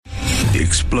The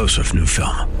explosive new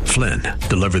film, Flynn,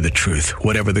 deliver the truth,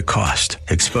 whatever the cost,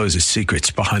 exposes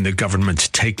secrets behind the government's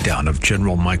takedown of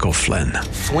General Michael Flynn.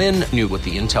 Flynn knew what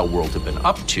the intel world had been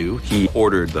up to. He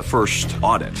ordered the first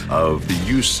audit of the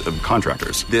use of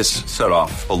contractors. This set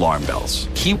off alarm bells.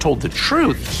 He told the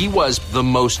truth. He was the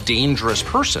most dangerous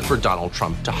person for Donald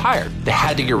Trump to hire. They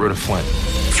had to get rid of Flynn.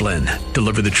 Flynn,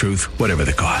 deliver the truth, whatever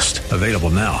the cost. Available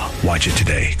now. Watch it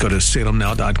today. Go to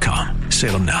salemnow.com.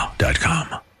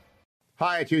 salemnow.com.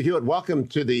 Hi, it's Hugh Hewitt. Welcome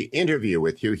to the interview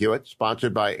with Hugh Hewitt,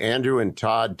 sponsored by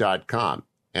andrewandtodd.com.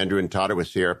 Andrew and Todd are with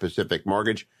Sierra Pacific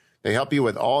Mortgage. They help you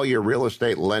with all your real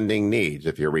estate lending needs.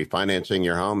 If you're refinancing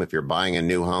your home, if you're buying a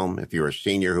new home, if you're a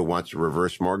senior who wants a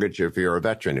reverse mortgage, if you're a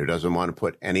veteran who doesn't want to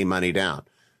put any money down.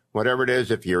 Whatever it is,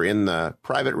 if you're in the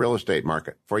private real estate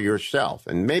market for yourself,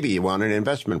 and maybe you want an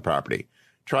investment property,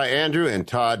 try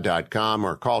andrewandtodd.com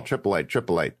or call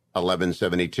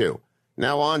 888-888-1172.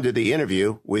 Now on to the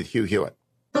interview with Hugh Hewitt.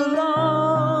 The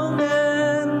long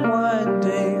and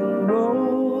winding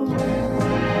road.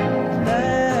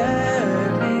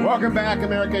 Welcome back,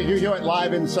 America. Hugh Hewitt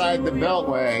live inside the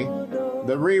Beltway.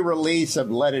 The re-release of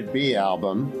Let It Be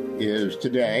album is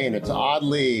today, and it's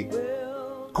oddly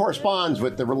corresponds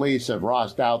with the release of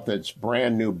Ross Douthat's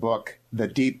brand new book, The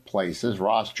Deep Places.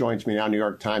 Ross joins me now, New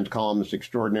York Times columnist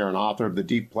extraordinaire and author of The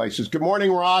Deep Places. Good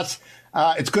morning, Ross.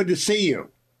 It's good to see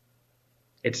you.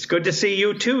 It's good to see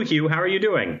you too, Hugh. How are you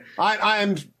doing?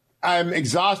 I'm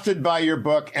exhausted by your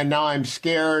book, and now I'm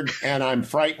scared and I'm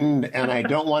frightened, and I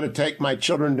don't want to take my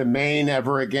children to Maine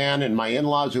ever again, and my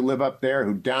in-laws who live up there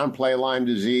who downplay Lyme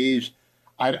disease.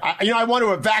 I want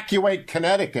to evacuate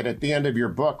Connecticut at the end of your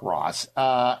book, Ross.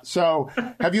 So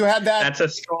have you had that?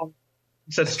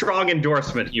 It's a strong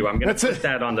endorsement, Hugh. I'm going to put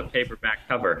that on the paperback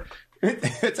cover.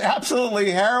 It's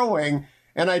absolutely harrowing.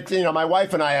 And my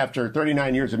wife and I, after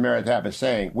 39 years of marriage, have a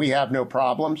saying: we have no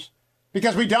problems,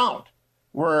 because we don't.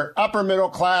 We're upper middle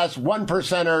class,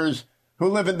 1%ers who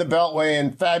live in the Beltway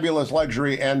in fabulous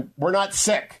luxury, and we're not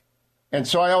sick. And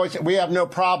so I always say we have no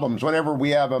problems whenever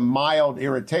we have a mild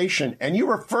irritation. And you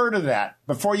refer to that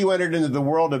before you entered into the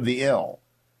world of the ill.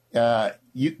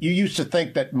 You used to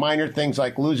think that minor things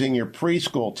like losing your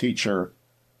preschool teacher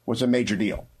was a major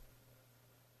deal.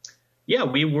 Yeah,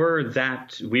 we were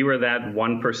that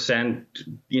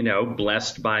 1%,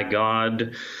 blessed by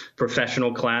God,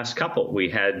 professional class couple. We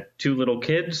had two little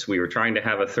kids. We were trying to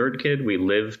have a third kid. We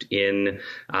lived in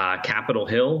Capitol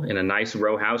Hill in a nice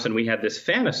row house, and we had this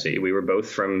fantasy. We were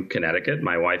both from Connecticut,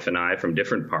 my wife and I, from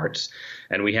different parts.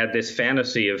 And we had this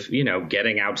fantasy of,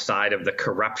 getting outside of the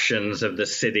corruptions of the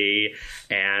city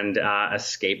and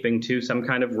escaping to some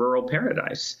kind of rural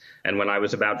paradise. And when I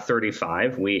was about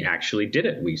 35, we actually did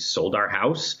it. We sold our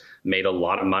house, made a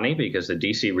lot of money because the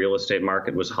D.C. real estate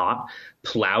market was hot,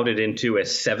 plowed it into a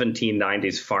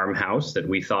 1790s farmhouse that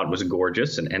we thought was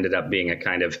gorgeous and ended up being a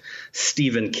kind of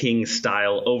Stephen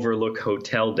King-style overlook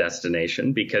hotel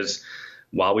destination because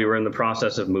while we were in the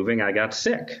process of moving, I got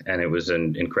sick, and it was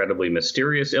an incredibly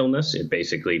mysterious illness. It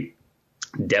basically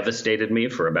devastated me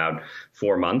for about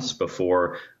 4 months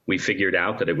before we figured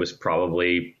out that it was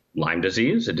probably Lyme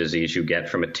disease, a disease you get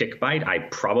from a tick bite. I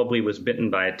probably was bitten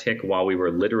by a tick while we were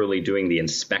literally doing the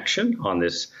inspection on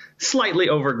this slightly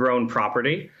overgrown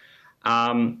property.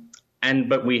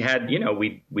 But we had,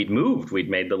 we'd moved, we'd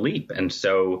made the leap. And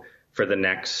so for the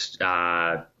next,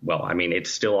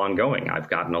 it's still ongoing. I've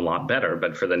gotten a lot better,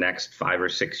 but for the next 5 or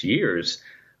 6 years,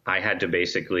 I had to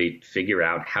basically figure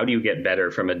out how do you get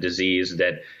better from a disease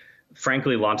that,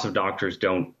 frankly, lots of doctors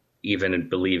don't even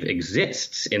believe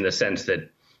exists, in the sense that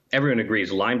everyone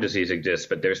agrees Lyme disease exists,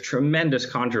 but there's tremendous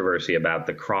controversy about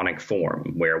the chronic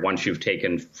form, where once you've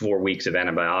taken 4 weeks of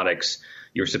antibiotics,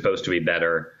 you're supposed to be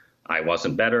better. I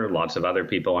wasn't better. Lots of other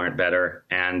people aren't better.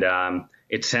 And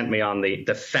it sent me on the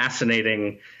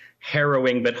fascinating,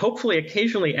 harrowing, but hopefully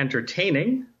occasionally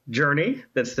entertaining journey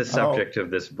that's the subject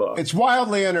of this book. It's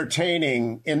wildly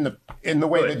entertaining in the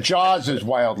way that Jaws is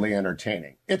wildly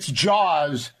entertaining. It's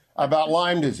Jaws about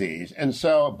Lyme disease. And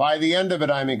so by the end of it,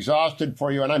 I'm exhausted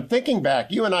for you. And I'm thinking back,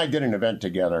 you and I did an event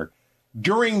together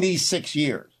during these 6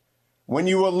 years when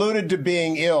you alluded to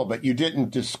being ill, but you didn't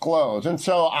disclose. And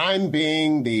so I'm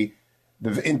being the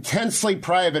intensely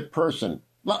private person.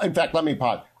 In fact, let me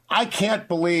pause. I can't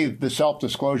believe the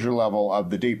self-disclosure level of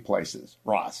The Deep Places,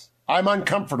 Ross. I'm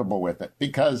uncomfortable with it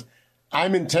because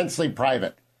I'm intensely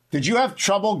private. Did you have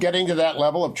trouble getting to that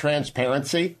level of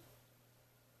transparency?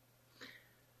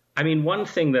 I mean, one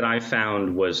thing that I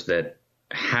found was that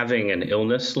having an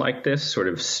illness like this sort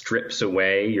of strips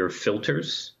away your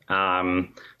filters.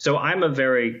 So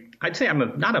I'd say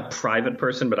I'm not a private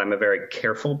person, but I'm a very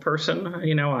careful person.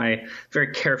 You know,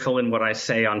 very careful in what I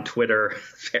say on Twitter,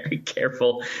 very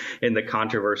careful in the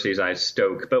controversies I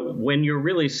stoke. But when you're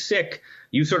really sick,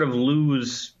 you sort of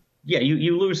lose. Yeah,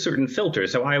 you lose certain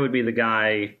filters. So I would be the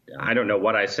guy, I don't know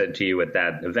what I said to you at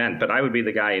that event, but I would be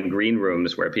the guy in green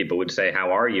rooms where people would say,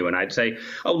 how are you? And I'd say,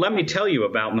 oh, let me tell you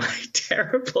about my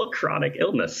terrible chronic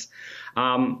illness.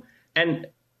 And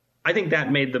I think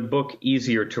that made the book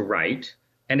easier to write.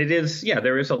 And it is,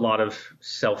 there is a lot of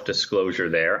self-disclosure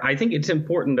there. I think it's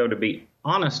important, though, to be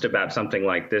honest about something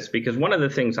like this, because one of the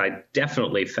things I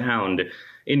definitely found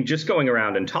in just going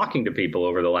around and talking to people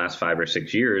over the last 5 or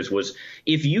 6 years was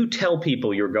if you tell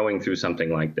people you're going through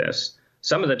something like this,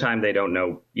 some of the time they don't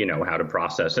know, how to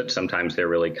process it. Sometimes they're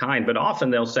really kind, but often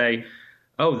they'll say,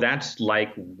 oh, that's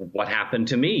like what happened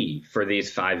to me for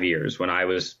these 5 years when I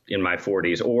was in my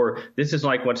 40s, or this is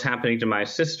like what's happening to my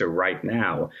sister right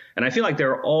now. And I feel like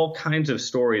there are all kinds of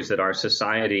stories that our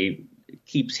society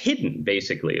keeps hidden,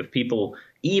 basically, of people,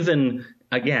 even,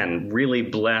 again, really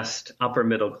blessed upper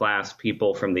middle class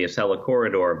people from the Acela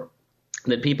corridor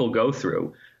that people go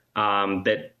through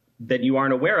that you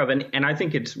aren't aware of. And I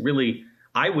think it's really,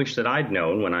 I wish that I'd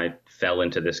known when I fell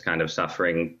into this kind of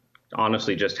suffering,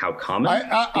 honestly, just how common these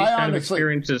kind of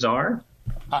experiences are.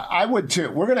 I would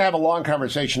too. We're going to have a long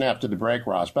conversation after the break,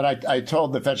 Ross. But I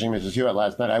told the Fetching Mrs. Hewitt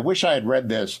last night, I wish I had read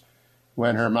this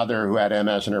when her mother, who had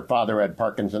MS, and her father had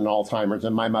Parkinson's and Alzheimer's,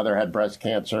 and my mother had breast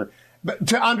cancer. But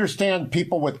to understand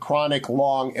people with chronic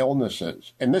long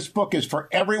illnesses. And this book is for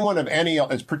everyone of any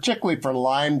illness, particularly for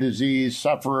Lyme disease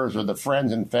sufferers or the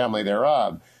friends and family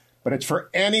thereof. But it's for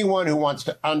anyone who wants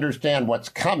to understand what's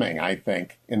coming, I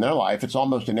think, in their life. It's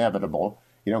almost inevitable.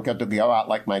 You don't get to go out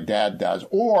like my dad does.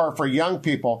 Or for young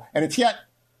people, and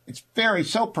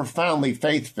it's so profoundly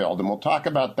faith-filled. And we'll talk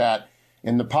about that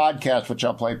in the podcast, which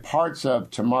I'll play parts of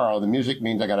tomorrow. The music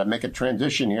means I got to make a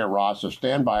transition here, Ross, so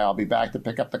stand by. I'll be back to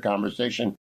pick up the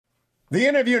conversation. The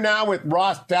interview now with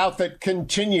Ross Douthat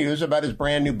continues about his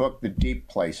brand new book, The Deep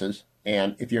Places.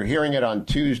 And if you're hearing it on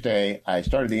Tuesday, I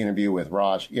started the interview with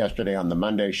Ross yesterday on the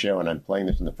Monday show, and I'm playing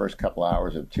this in the first couple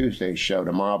hours of Tuesday's show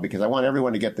tomorrow because I want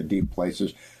everyone to get the deep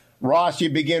places. Ross,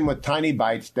 you begin with tiny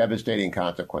bites, devastating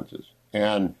consequences.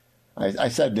 And I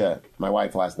said to my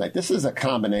wife last night, this is a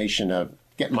combination of,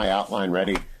 getting my outline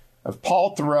ready, of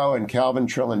Paul Theroux and Calvin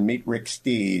Trillin meet Rick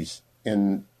Steves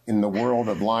in the world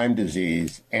of Lyme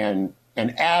disease, and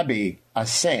Abby, a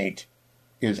saint,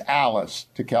 is Alice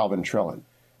to Calvin Trillin.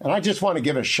 And I just want to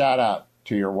give a shout out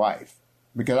to your wife,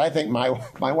 because I think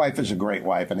my wife is a great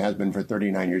wife and has been for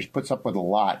 39 years, puts up with a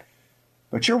lot.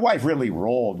 But your wife really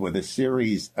rolled with a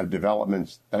series of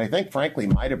developments that I think, frankly,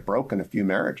 might have broken a few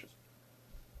marriages.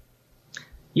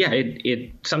 Yeah,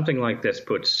 something like this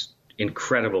puts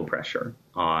incredible pressure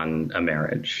on a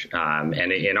marriage. And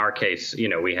in our case,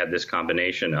 we had this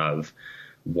combination of,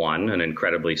 one, an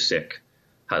incredibly sick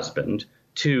husband,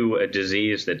 two, a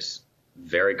disease that's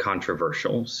very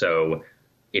controversial. So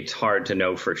it's hard to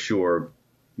know for sure,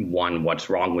 one, what's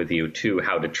wrong with you, two,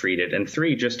 how to treat it, and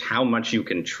three, just how much you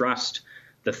can trust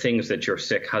the things that your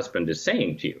sick husband is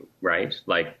saying to you, right?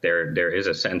 Like there is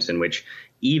a sense in which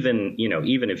even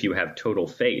if you have total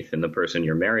faith in the person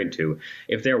you're married to,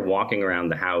 if they're walking around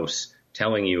the house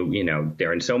telling you,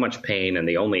 they're in so much pain and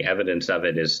the only evidence of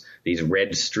it is these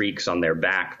red streaks on their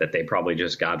back that they probably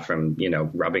just got from,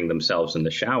 rubbing themselves in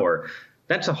the shower,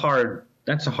 that's a hard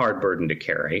burden to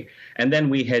carry. And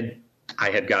then I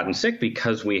had gotten sick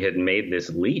because we had made this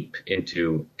leap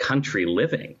into country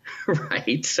living,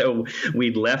 right? So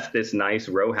we'd left this nice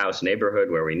row house neighborhood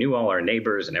where we knew all our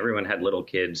neighbors and everyone had little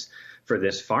kids for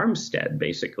this farmstead,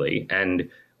 basically. And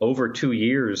over 2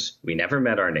 years, we never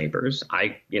met our neighbors.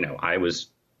 I was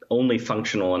only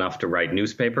functional enough to write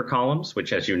newspaper columns,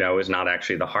 which, as you know, is not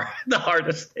actually the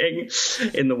hardest thing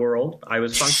in the world. I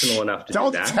was functional enough to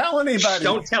do that. Don't tell anybody.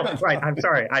 Don't tell. Right. I'm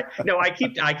sorry.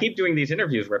 I keep doing these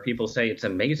interviews where people say it's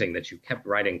amazing that you kept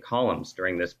writing columns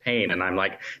during this pain, and I'm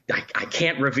like, I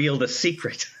can't reveal the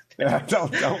secret. Yeah,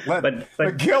 don't let. But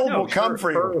the guild will come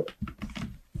for you.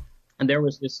 And there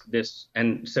was this,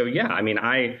 and so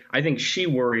I think she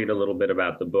worried a little bit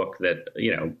about the book that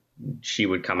she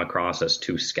would come across as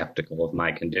too skeptical of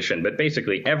my condition. But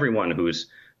basically everyone who's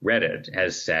read it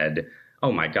has said,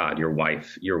 oh, my God, your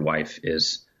wife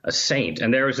is a saint.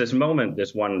 And there was this moment,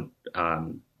 this one,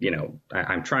 I'm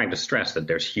trying to stress that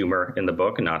there's humor in the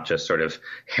book, not just sort of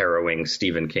harrowing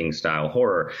Stephen King style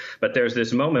horror. But there's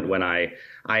this moment when I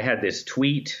had this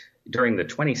tweet during the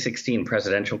 2016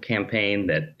 presidential campaign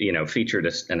that,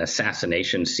 featured an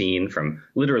assassination scene from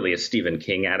literally a Stephen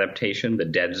King adaptation, The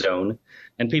Dead Zone.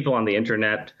 And people on the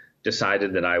internet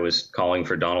decided that I was calling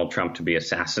for Donald Trump to be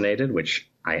assassinated, which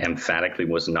I emphatically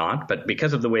was not. But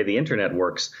because of the way the internet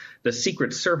works, the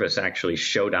Secret Service actually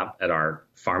showed up at our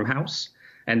farmhouse,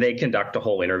 and they conduct a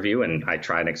whole interview. And I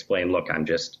try and explain, look,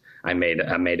 I made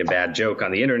a bad joke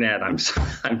on the internet. I'm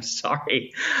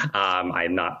sorry.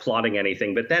 I'm not plotting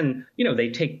anything. But then, they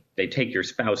take your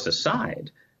spouse aside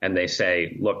and they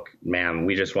say, look, ma'am,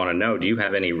 we just want to know, do you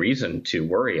have any reason to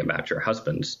worry about your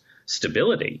husband's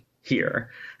stability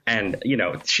here? And,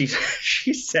 she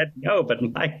said no, but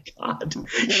my God,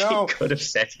 she could have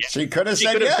said yes. She could have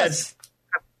said yes.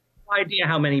 No idea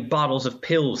how many bottles of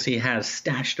pills he has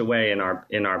stashed away in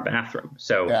our bathroom.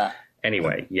 So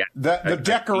anyway, yeah. The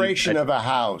decoration of a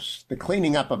house, the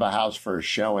cleaning up of a house for a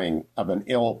showing of an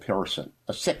ill person,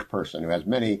 a sick person who has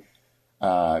many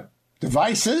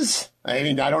devices. I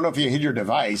mean, I don't know if you hid your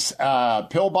device,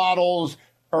 pill bottles,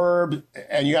 herbs,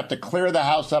 and you have to clear the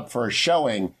house up for a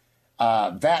showing.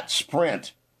 That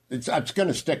sprint, it's going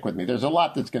to stick with me. There's a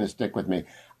lot that's going to stick with me.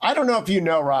 I don't know if you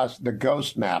know, Ross, the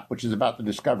Ghost Map, which is about the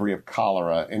discovery of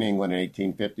cholera in England in the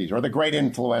 1850s, or the Great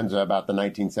Influenza about the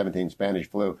 1917 Spanish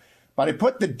flu. But I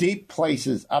put the deep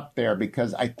places up there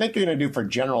because I think you're going to do for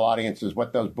general audiences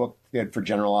what those books did for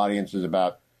general audiences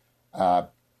about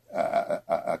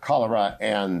cholera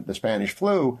and the Spanish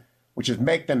flu, which is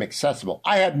make them accessible.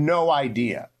 I had no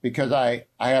idea because I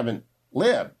haven't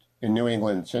lived in New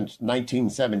England since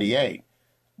 1978,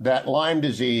 that Lyme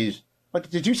disease, what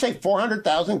did you say,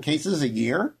 400,000 cases a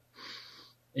year?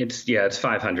 It's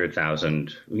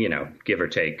 500,000, give or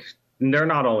take. They're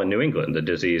not all in New England. The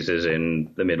disease is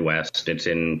in the Midwest. It's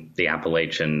in the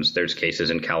Appalachians. There's cases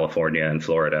in California and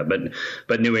Florida,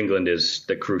 but New England is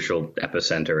the crucial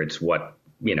epicenter. It's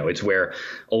it's where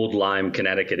Old Lyme,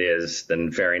 Connecticut is, the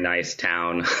very nice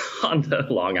town on the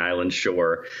Long Island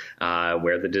shore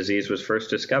where the disease was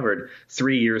first discovered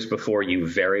 3 years before you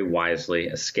very wisely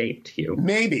escaped, Hugh.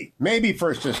 Maybe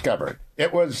first discovered.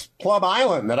 It was Plum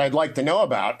Island that I'd like to know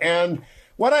about. And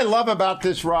what I love about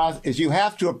this, Ross, is you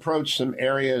have to approach some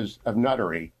areas of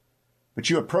nuttery,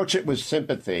 but you approach it with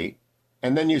sympathy.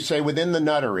 And then you say within the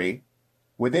nuttery,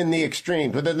 within the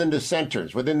extremes, within the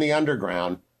dissenters, within the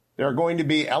underground, there are going to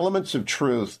be elements of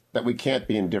truth that we can't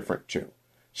be indifferent to.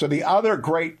 So the other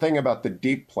great thing about the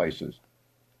deep places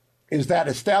is that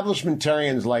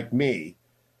establishmentarians like me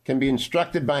can be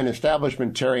instructed by an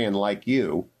establishmentarian like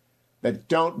you that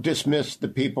don't dismiss the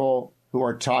people who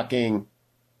are talking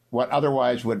what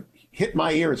otherwise would hit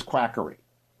my ear as quackery,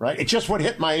 right? It just would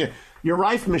hit my ear. Your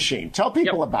Rife machine. Tell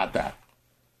people about that.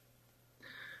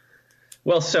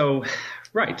 Well,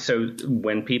 right. So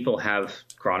when people have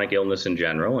chronic illness in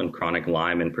general and chronic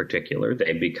Lyme in particular,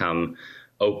 they become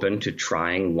open to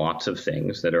trying lots of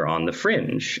things that are on the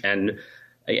fringe. And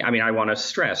I want to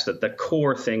stress that the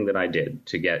core thing that I did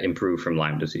to get improved from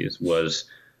Lyme disease was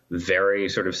very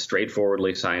sort of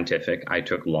straightforwardly scientific. I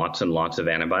took lots and lots of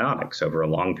antibiotics over a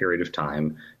long period of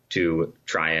time to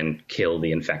try and kill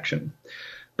the infection.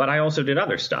 But I also did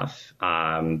other stuff.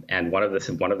 And one of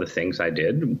the things I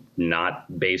did,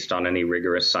 not based on any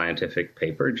rigorous scientific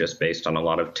paper, just based on a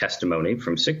lot of testimony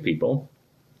from sick people,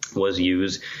 was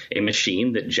use a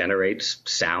machine that generates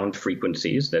sound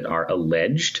frequencies that are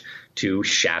alleged to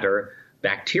shatter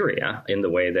bacteria in the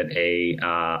way that a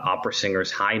opera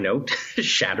singer's high note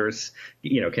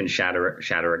can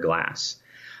shatter a glass.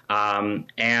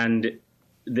 And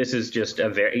this is just a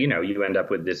very, you end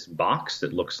up with this box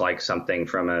that looks like something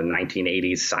from a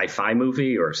 1980s sci-fi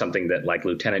movie or something that like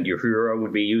Lieutenant Uhura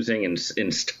would be using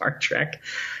in Star Trek.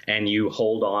 And you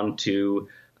hold on to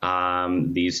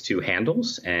these two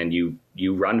handles and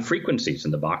you run frequencies,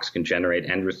 and the box can generate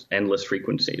endless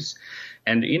frequencies.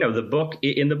 And, in the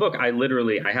book,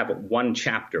 I have one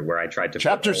chapter where I tried to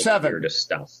Chapter 7. Weirdest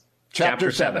stuff.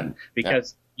 Chapter 7.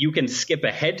 Because you can skip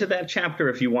ahead to that chapter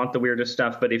if you want the weirdest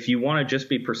stuff. But if you want to just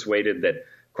be persuaded that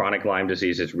chronic Lyme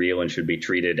disease is real and should be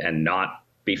treated and not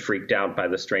be freaked out by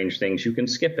the strange things, you can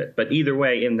skip it. But either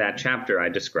way, in that chapter, I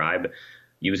describe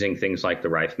using things like the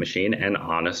Rife machine. And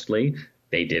honestly,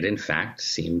 they did, in fact,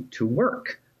 seem to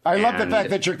work. I love the fact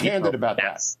that you're candid about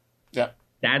that. Yep.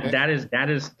 That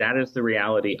is the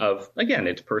reality of, again,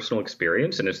 it's personal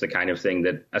experience, and it's the kind of thing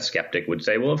that a skeptic would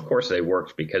say, well, of course they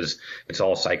worked because it's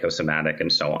all psychosomatic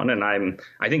and so on. And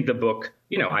I think the book,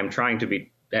 I'm trying to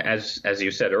be, as you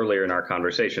said earlier in our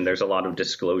conversation, there's a lot of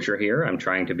disclosure here. I'm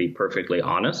trying to be perfectly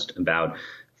honest about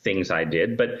things I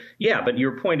did. But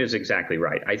your point is exactly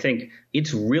right. I think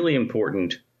it's really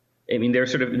important. I mean,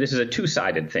 this is a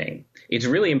two-sided thing. It's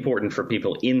really important for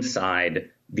people inside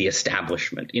the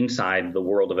establishment, inside the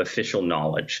world of official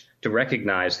knowledge, to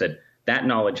recognize that that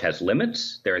knowledge has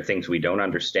limits. There are things we don't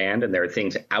understand, and there are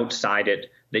things outside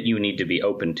it that you need to be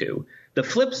open to. The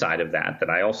flip side of that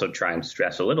I also try and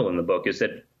stress a little in the book, is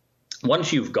that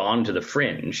once you've gone to the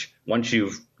fringe, once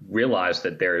you've realized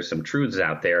that there are some truths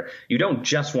out there, you don't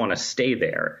just want to stay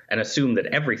there and assume that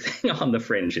everything on the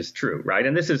fringe is true, right?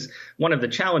 And this is one of the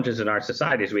challenges in our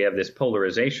society, is we have this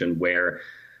polarization where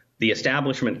the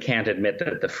establishment can't admit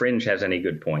that the fringe has any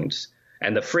good points,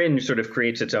 and the fringe sort of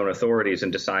creates its own authorities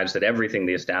and decides that everything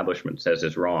the establishment says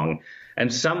is wrong.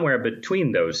 And somewhere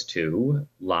between those two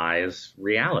lies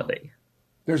reality.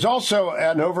 There's also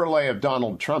an overlay of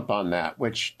Donald Trump on that,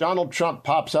 which Donald Trump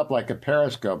pops up like a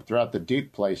periscope throughout the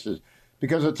deep places,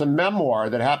 because it's a memoir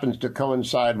that happens to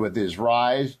coincide with his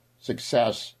rise,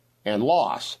 success, and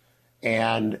loss.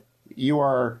 And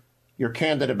you're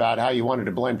candid about how you wanted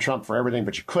to blame Trump for everything,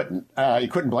 but you couldn't. You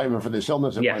couldn't blame him for this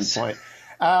illness at Yes. one point.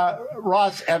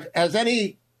 Ross, has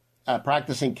any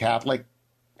practicing Catholic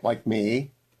like me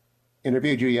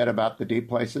interviewed you yet about the deep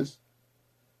places?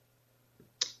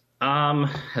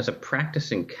 As a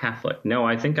practicing Catholic, no.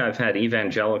 I think I've had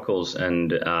evangelicals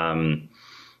and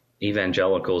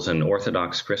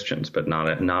Orthodox Christians, but not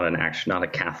a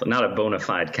Catholic, not a bona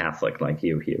fide Catholic like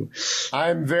you, Hugh.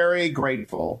 I'm very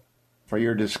grateful for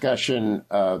your discussion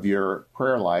of your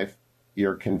prayer life,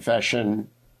 your confession,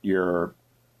 your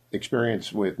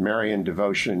experience with Marian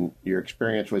devotion, your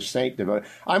experience with saint devotion.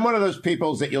 I'm one of those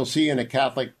people that you'll see in a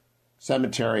Catholic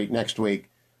cemetery next week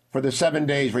for the 7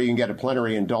 days where you can get a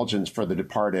plenary indulgence for the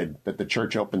departed that the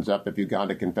church opens up if you've gone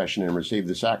to confession and received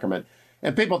the sacrament.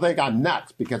 And people think I'm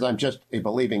nuts because I'm just a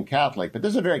believing Catholic. But this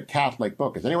is a very Catholic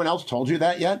book. Has anyone else told you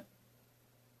that yet?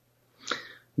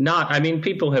 Not. I mean,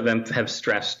 people have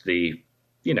stressed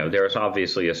there's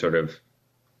obviously a sort of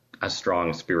a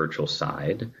strong spiritual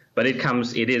side, but it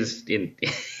comes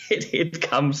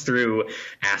through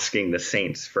asking the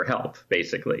saints for help,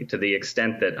 basically, to the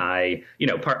extent that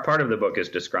part of the book is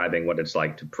describing what it's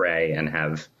like to pray and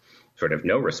have sort of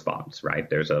no response, right?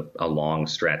 There's a long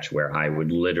stretch where I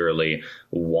would literally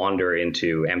wander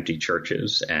into empty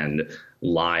churches and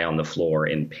lie on the floor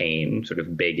in pain, sort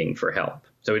of begging for help.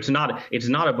 So it's not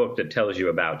a book that tells you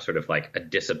about sort of like a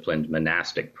disciplined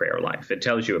monastic prayer life. It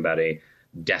tells you about a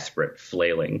desperate,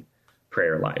 flailing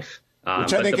prayer life,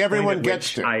 which I think everyone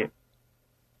gets to. I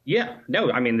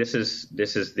mean, this is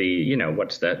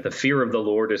the fear of the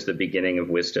Lord is the beginning of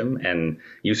wisdom, and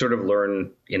you sort of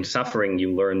learn in suffering.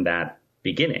 You learn that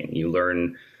beginning. You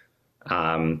learn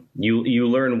you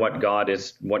learn what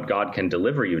God can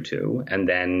deliver you to, and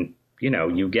then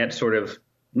you get sort of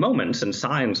moments and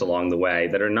signs along the way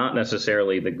that are not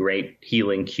necessarily the great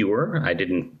healing cure. I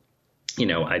didn't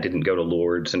go to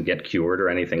Lourdes and get cured or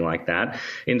anything like that.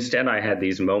 Instead, I had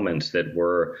these moments that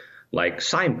were like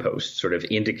signposts, sort of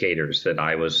indicators that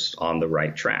I was on the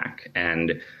right track.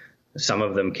 And some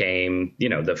of them came,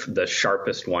 the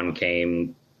sharpest one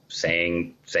came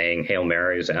saying Hail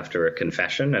Marys after a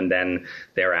confession. And then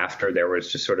thereafter, there was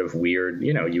just sort of weird,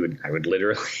 I would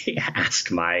literally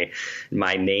ask my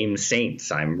name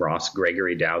saints. I'm Ross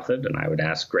Gregory Douthat, and I would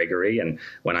ask Gregory. And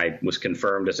when I was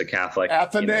confirmed as a Catholic,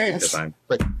 Athanasius.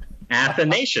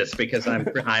 Athanasius, because I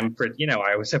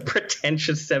was a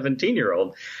pretentious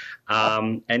 17-year-old.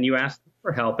 And you ask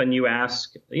for help, and you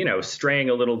ask, straying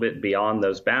a little bit beyond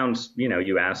those bounds,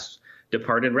 you ask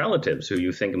departed relatives who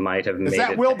you think might have made it. Is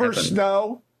that Wilbur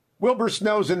Snow? Wilbur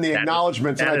Snow's in the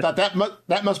acknowledgments, and I thought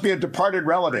that must be a departed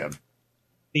relative.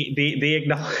 The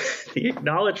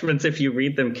acknowledgments, if you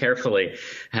read them carefully,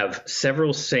 have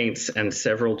several saints and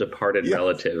several departed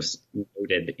relatives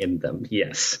noted in them.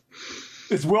 Yes.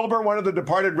 Is Wilbur one of the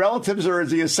departed relatives, or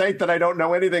is he a saint that I don't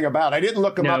know anything about? I didn't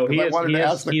look him up because I wanted to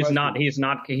ask the question.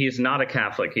 He's not a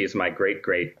Catholic. He's my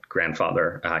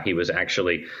great-great-grandfather. He was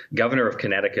actually governor of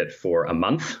Connecticut for a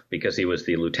month because he was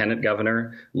the lieutenant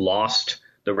governor, lost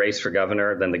the race for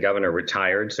governor. Then the governor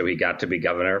retired, so he got to be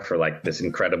governor for like this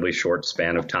incredibly short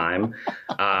span of time.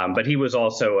 But he was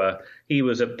also a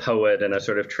poet and a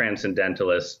sort of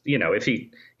transcendentalist. If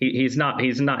he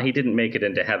didn't make it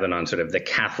into heaven on sort of the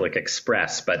Catholic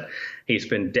Express, but he's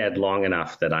been dead long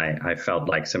enough that I felt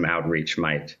like some outreach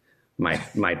might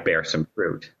bear some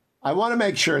fruit. I want to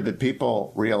make sure that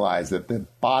people realize that the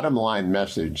bottom line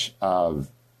message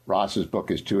of Ross's book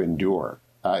is to endure.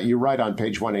 You write on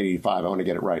page 185, I want to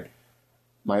get it right.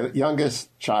 My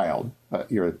youngest child,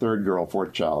 you're a third girl,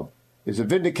 fourth child, is a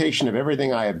vindication of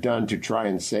everything I have done to try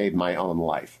and save my own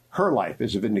life. Her life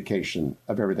is a vindication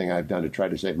of everything I've done to try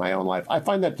to save my own life. I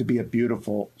find that to be a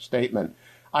beautiful statement.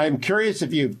 I am curious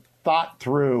if you thought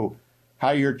through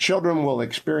how your children will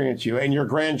experience you and your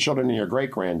grandchildren and your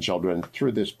great-grandchildren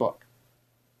through this book?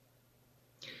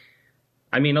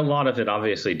 I mean, a lot of it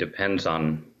obviously depends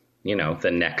on,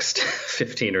 the next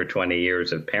 15 or 20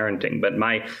 years of parenting. But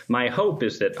my hope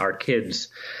is that our kids,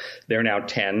 they're now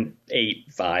 10, 8,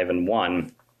 5, and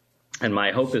 1. And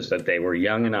my hope is that they were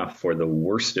young enough for the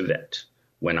worst of it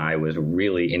when I was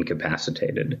really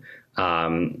incapacitated,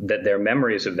 that their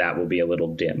memories of that will be a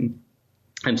little dim.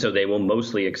 And so they will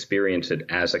mostly experience it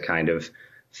as a kind of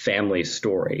family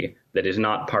story that is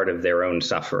not part of their own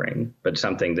suffering, but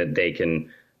something that they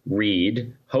can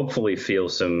read, hopefully feel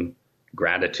some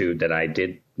gratitude that I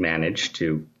did manage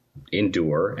to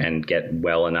endure and get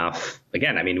well enough.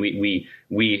 Again, I mean,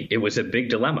 it was a big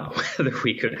dilemma whether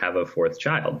we could have a fourth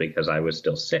child because I was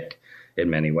still sick in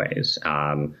many ways.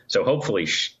 So hopefully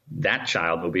that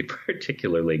child will be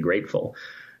particularly grateful.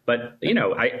 But,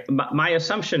 my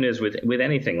assumption is with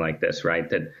anything like this, right,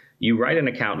 that you write an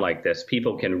account like this,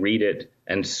 people can read it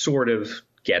and sort of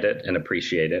get it and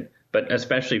appreciate it. But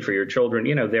especially for your children,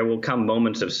 there will come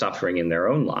moments of suffering in their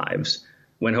own lives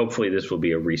when hopefully this will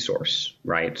be a resource,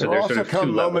 right? So there's sort of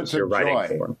two levels you're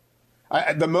writing for.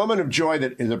 The moment of joy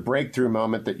that is a breakthrough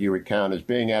moment that you recount is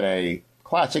being at a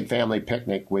classic family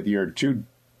picnic with your two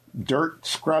dirt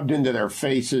scrubbed into their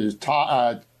faces,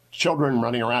 children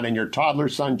running around and your toddler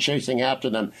son chasing after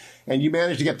them. And you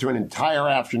manage to get through an entire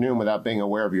afternoon without being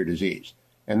aware of your disease.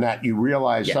 And that you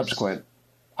realize subsequent,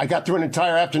 I got through an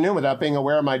entire afternoon without being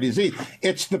aware of my disease.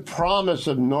 It's the promise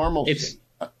of normalcy,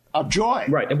 of joy.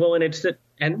 Right. Well, and it's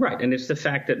the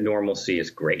fact that normalcy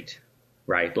is great,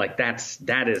 right? Like that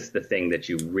is the thing that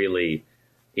you really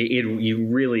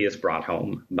is brought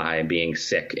home by being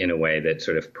sick in a way that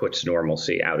sort of puts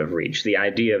normalcy out of reach. The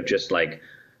idea of just like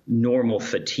normal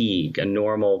fatigue, a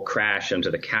normal crash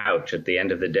onto the couch at the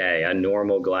end of the day, a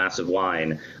normal glass of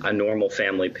wine, a normal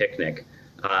family picnic.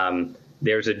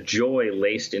 There's a joy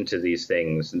laced into these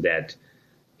things that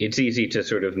it's easy to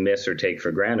sort of miss or take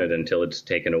for granted until it's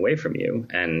taken away from you.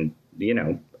 And,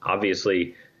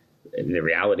 obviously the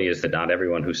reality is that not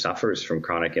everyone who suffers from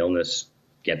chronic illness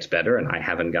gets better. And I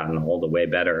haven't gotten all the way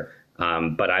better.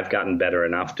 But I've gotten better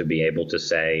enough to be able to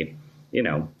say,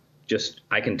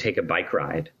 I can take a bike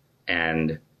ride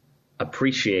and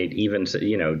appreciate even,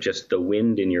 just the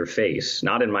wind in your face,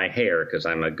 not in my hair, because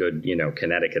I'm a good,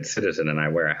 Connecticut citizen and I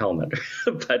wear a helmet,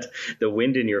 but the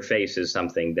wind in your face is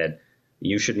something that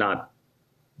you should not,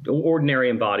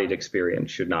 ordinary embodied experience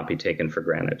should not be taken for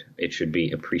granted. It should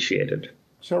be appreciated.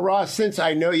 So, Ross, since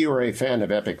I know you are a fan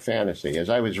of epic fantasy, as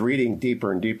I was reading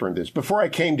deeper and deeper into this, before I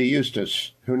came to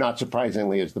Eustace, who not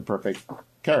surprisingly is the perfect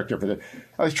character for this,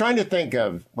 I was trying to think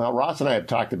of, Ross and I have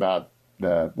talked about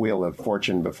the Wheel of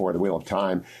Fortune before, the Wheel of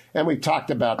Time, and we've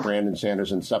talked about Brandon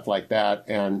Sanderson and stuff like that.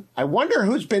 And I wonder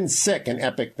who's been sick in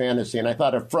epic fantasy. And I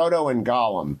thought of Frodo and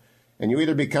Gollum. And you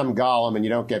either become Gollum and you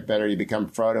don't get better, you become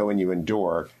Frodo and you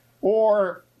endure.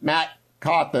 Or Matrin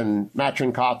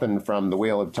Cawthon from The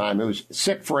Wheel of Time, who's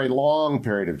sick for a long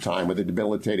period of time with the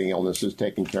debilitating illnesses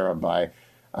taken care of by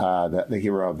the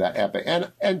hero of that epic.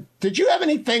 And did you have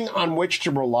anything on which to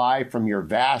rely from your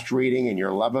vast reading and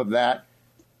your love of that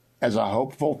as a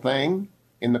hopeful thing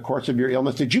in the course of your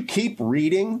illness? Did you keep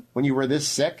reading when you were this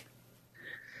sick?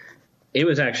 It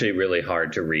was actually really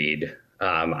hard to read.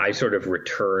 I sort of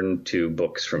returned to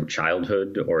books from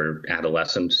childhood or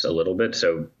adolescence a little bit.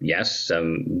 So yes,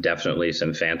 definitely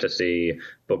some fantasy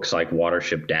books like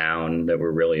Watership Down that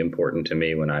were really important to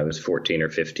me when I was 14 or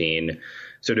 15.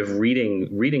 Sort of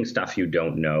reading stuff you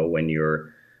don't know when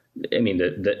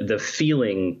the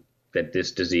feeling that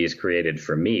this disease created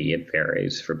for me, it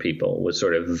varies for people, was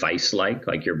sort of vice-like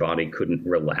your body couldn't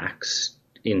relax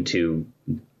into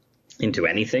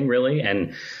anything really.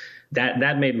 And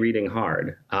that made reading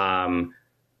hard.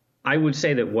 I would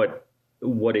say that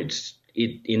what it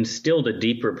instilled a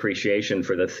deeper appreciation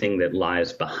for the thing that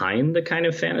lies behind the kind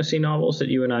of fantasy novels that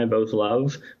you and I both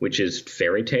love, which is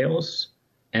fairy tales.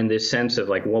 And this sense of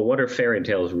what are fairy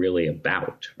tales really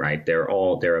about, right? They're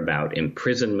about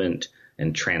imprisonment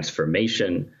and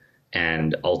transformation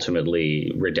and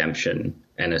ultimately redemption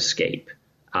and escape.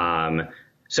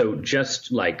 So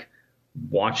just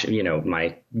watch,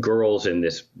 my girls in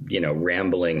this,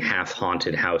 rambling,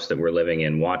 half-haunted house that we're living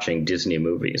in, watching Disney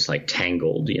movies like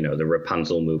Tangled, the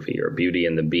Rapunzel movie, or Beauty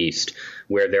and the Beast,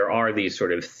 where there are these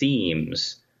sort of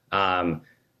themes. They're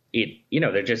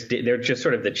just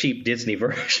sort of the cheap Disney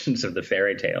versions of the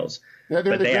fairy tales. Yeah,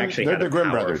 but they actually had a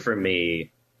power for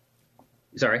me.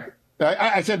 Sorry?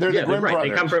 I said they're the Grimm brothers.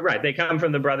 They come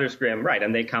from the Brothers Grimm, right?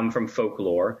 And they come from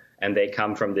folklore, and they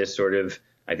come from this sort of,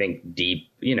 I think, deep,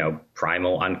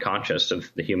 primal unconscious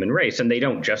of the human race. And they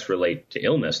don't just relate to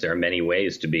illness. There are many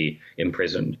ways to be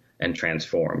imprisoned and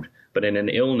transformed. But in an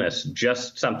illness,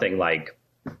 just something like,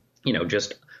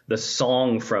 just the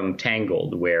song from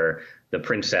Tangled, where the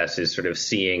princess is sort of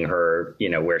seeing her,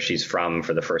 where she's from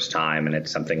for the first time. And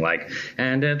it's something like,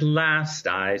 and at last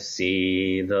I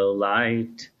see the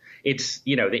light. This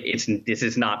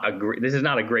is not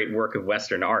a great work of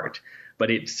Western art, but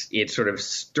it sort of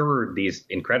stirred these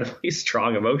incredibly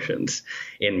strong emotions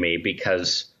in me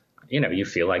because, you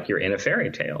feel like you're in a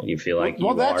fairy tale. You feel like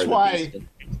that's why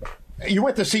you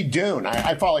went to see Dune.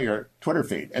 I follow your Twitter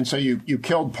feed. And so you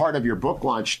killed part of your book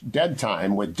launch dead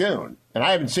time with Dune. And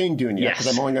I haven't seen Dune yet because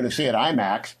I'm only going to see it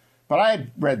IMAX. But I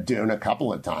had read Dune a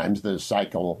couple of times. The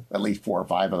cycle, at least 4 or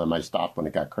 5 of them, I stopped when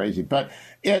it got crazy. But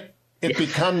it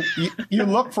becomes, you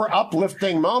look for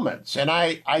uplifting moments. And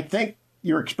I think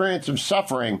your experience of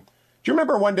suffering. Do you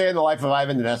remember one day in the life of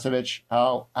Ivan Denisovich,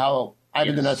 how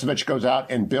Ivan Denisovich goes out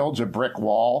and builds a brick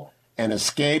wall and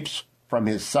escapes from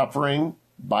his suffering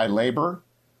by labor?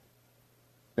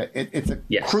 It's a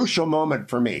crucial moment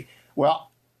for me.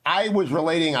 Well, I was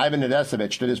relating Ivan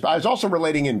Denisovich to this, but I was also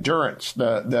relating Endurance,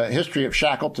 the history of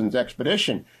Shackleton's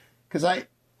expedition, because I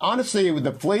honestly, with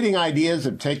the fleeting ideas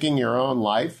of taking your own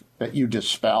life that you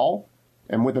dispel,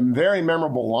 and with a very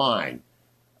memorable line,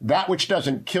 that which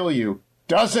doesn't kill you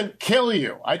doesn't kill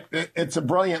you. It's a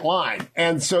brilliant line.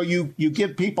 And so you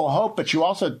give people hope, but you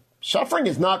also, suffering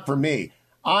is not for me.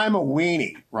 I'm a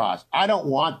weenie, Ross. I don't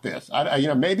want this.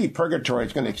 Maybe purgatory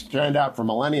is going to extend out for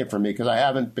millennia for me because I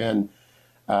haven't been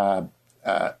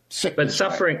sick. But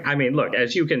suffering, look,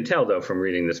 as you can tell, though, from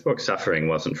reading this book, suffering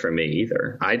wasn't for me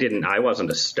either. I wasn't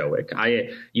a stoic.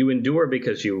 You endure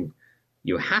because you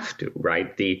have to,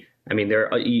 right? The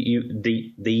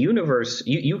universe,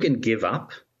 you can give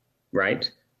up,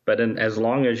 right? But as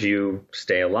long as you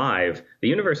stay alive, the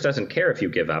universe doesn't care if you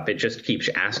give up. It just keeps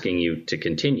asking you to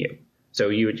continue. So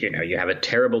you have a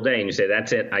terrible day and you say,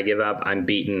 that's it. I give up. I'm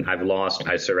beaten. I've lost.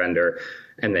 I surrender.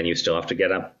 And then you still have to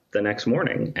get up the next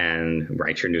morning and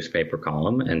write your newspaper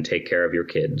column and take care of your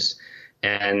kids.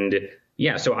 And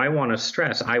so I want to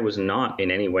stress, I was not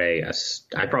in any way,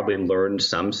 I probably learned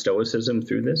some stoicism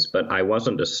through this, but I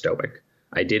wasn't a stoic.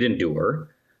 I did endure.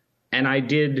 And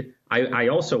I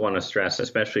also want to stress,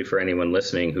 especially for anyone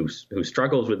listening who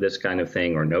struggles with this kind of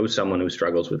thing or knows someone who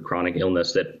struggles with chronic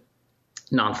illness, that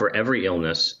not for every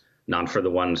illness, not for the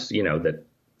ones, that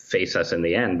face us in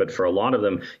the end, but for a lot of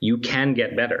them, you can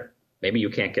get better. Maybe you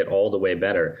can't get all the way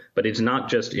better, but it's not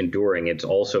just enduring. It's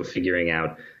also figuring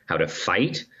out how to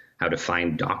fight, how to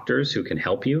find doctors who can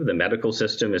help you. The medical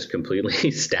system is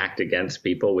completely stacked against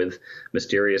people with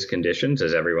mysterious conditions,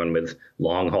 as everyone with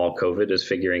long haul COVID is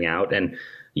figuring out. And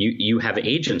you have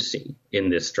agency in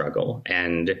this struggle.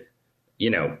 And,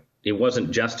 it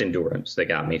wasn't just endurance that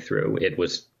got me through. It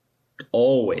was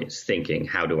always thinking,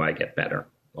 how do I get better?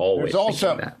 Always. There's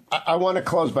also, that. I want to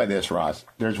close by this, Ross.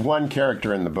 There's one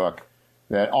character in the book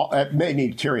that made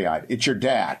me teary-eyed. It's your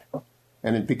dad.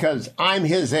 And because I'm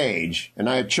his age and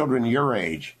I have children your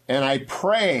age, and I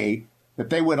pray that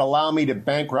they would allow me to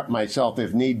bankrupt myself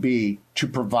if need be to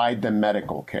provide them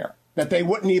medical care, that they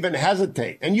wouldn't even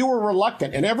hesitate. And you were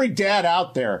reluctant. And every dad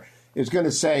out there is going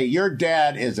to say, your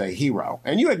dad is a hero.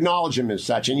 And you acknowledge him as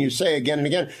such. And you say again and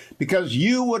again, because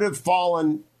you would have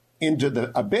fallen into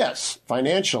the abyss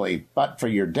financially, but for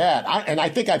your dad. And I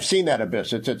think I've seen that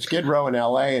abyss. It's at Skid Row in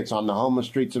L.A. It's on the homeless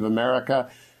streets of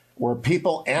America, where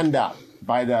people end up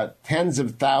by the tens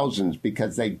of thousands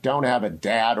because they don't have a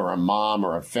dad or a mom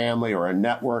or a family or a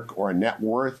network or a net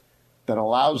worth that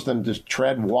allows them to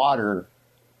tread water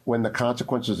when the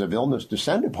consequences of illness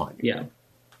descend upon you. Yeah.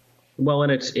 Well,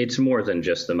 and it's more than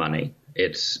just the money.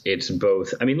 It's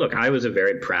both. Look, I was a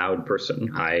very proud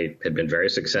person. I had been very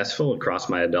successful across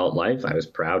my adult life. I was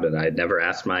proud that I had never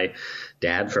asked my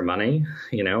dad for money.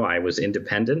 I was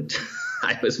independent.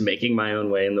 I was making my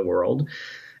own way in the world.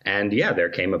 And there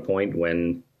came a point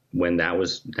when that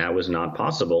was not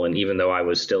possible. And even though I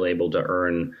was still able to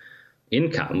earn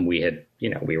income, we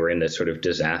were in this sort of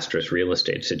disastrous real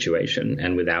estate situation.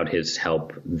 And without his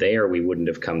help there, we wouldn't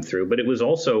have come through. But it was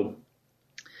also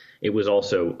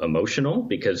emotional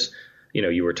because,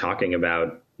 you were talking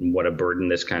about what a burden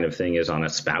this kind of thing is on a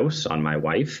spouse, on my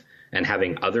wife, and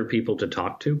having other people to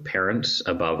talk to, parents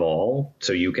above all,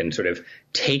 so you can sort of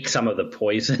take some of the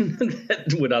poison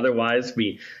that would otherwise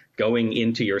be going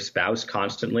into your spouse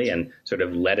constantly and sort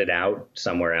of let it out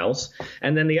somewhere else.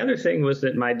 And then the other thing was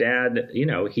that my dad,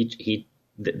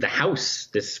 the house,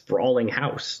 this sprawling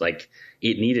house, like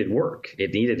it needed work,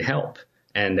 it needed help.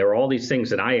 And there were all these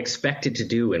things that I expected to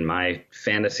do in my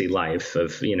fantasy life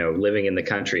of, living in the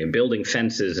country and building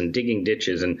fences and digging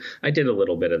ditches. And I did a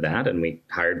little bit of that, and we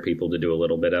hired people to do a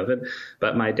little bit of it.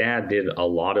 But my dad did a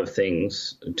lot of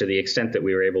things to the extent that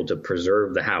we were able to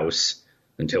preserve the house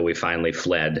until we finally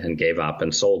fled and gave up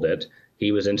and sold it.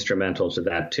 He was instrumental to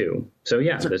that, too. So,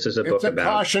 yeah, this is a book about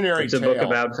cautionary tale. Book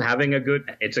about having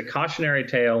it's a cautionary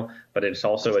tale, but it's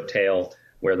also a tale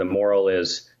where the moral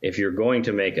is, if you're going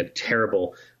to make a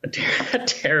terrible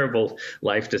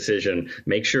life decision,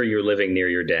 make sure you're living near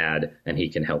your dad and he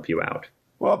can help you out.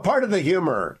 Well, part of the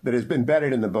humor that has been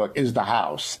embedded in the book is the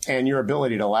house and your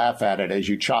ability to laugh at it as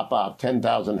you chop off $10,000,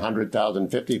 $100,000,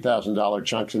 $50,000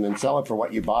 chunks and then sell it for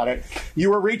what you bought it. You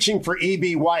were reaching for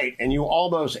E.B. White, and you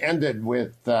almost ended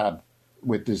with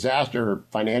disaster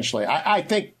financially. I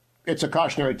think it's a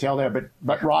cautionary tale there, but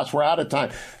Ross, we're out of time.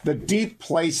 The Deep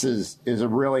Places is a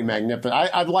really magnificent.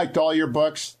 I've liked all your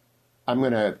books. I'm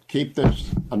going to keep this.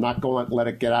 I'm not going to let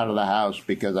it get out of the house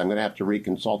because I'm going to have to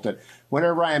reconsult it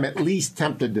whenever I am at least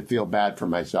tempted to feel bad for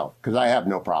myself, because I have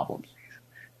no problems.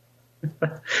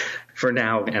 For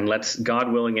now, and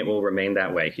God willing, it will remain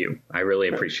that way, Hugh. I really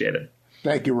appreciate it.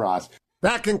 Thank you, Ross.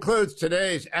 That concludes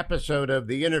today's episode of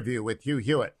The Interview with Hugh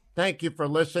Hewitt. Thank you for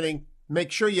listening.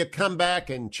 Make sure you come back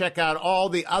and check out all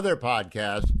the other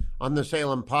podcasts on the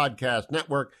Salem Podcast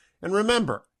Network. And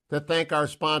remember to thank our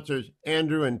sponsors,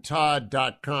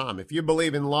 andrewandtodd.com. If you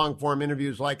believe in long-form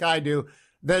interviews like I do,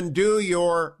 then do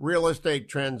your real estate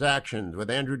transactions with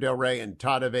Andrew Del Rey and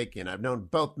Todd Avakian. I've known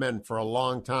both men for a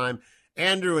long time.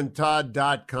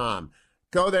 andrewandtodd.com.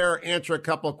 Go there, answer a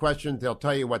couple of questions. They'll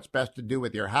tell you what's best to do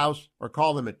with your house, or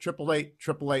call them at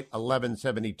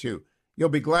 888-888-1172. You'll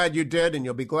be glad you did, and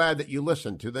you'll be glad that you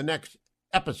listened to the next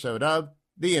episode of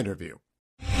The Interview.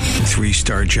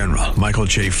 3-star General Michael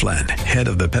J. Flynn, head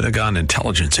of the Pentagon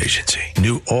Intelligence Agency,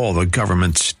 knew all the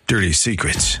government's dirty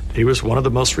secrets. He was one of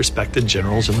the most respected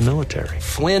generals in the military.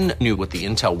 Flynn knew what the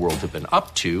intel world had been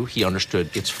up to. He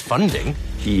understood its funding.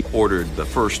 He ordered the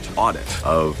first audit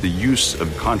of the use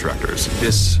of contractors.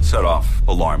 This set off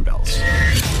alarm bells.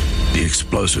 The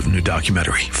explosive new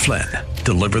documentary, Flynn,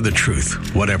 Deliver the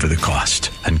Truth, Whatever the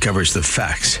Cost, uncovers the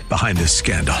facts behind this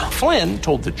scandal. Flynn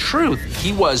told the truth.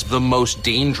 He was the most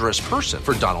dangerous person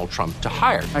for Donald Trump to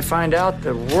hire. I find out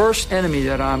the worst enemy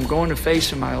that I'm going to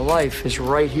face in my life is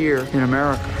right here in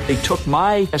America. They took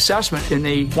my assessment and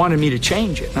they wanted me to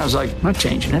change it. And I was like, I'm not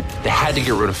changing it. They had to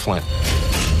get rid of Flynn.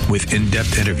 With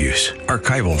in-depth interviews,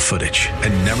 archival footage,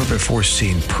 and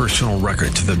never-before-seen personal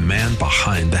records of the man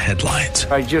behind the headlines.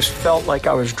 I just felt like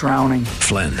I was drowning.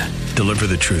 Flynn, Deliver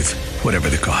the Truth, Whatever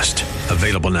the Cost.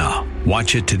 Available now.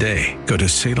 Watch it today. Go to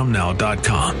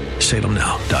salemnow.com.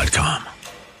 salemnow.com.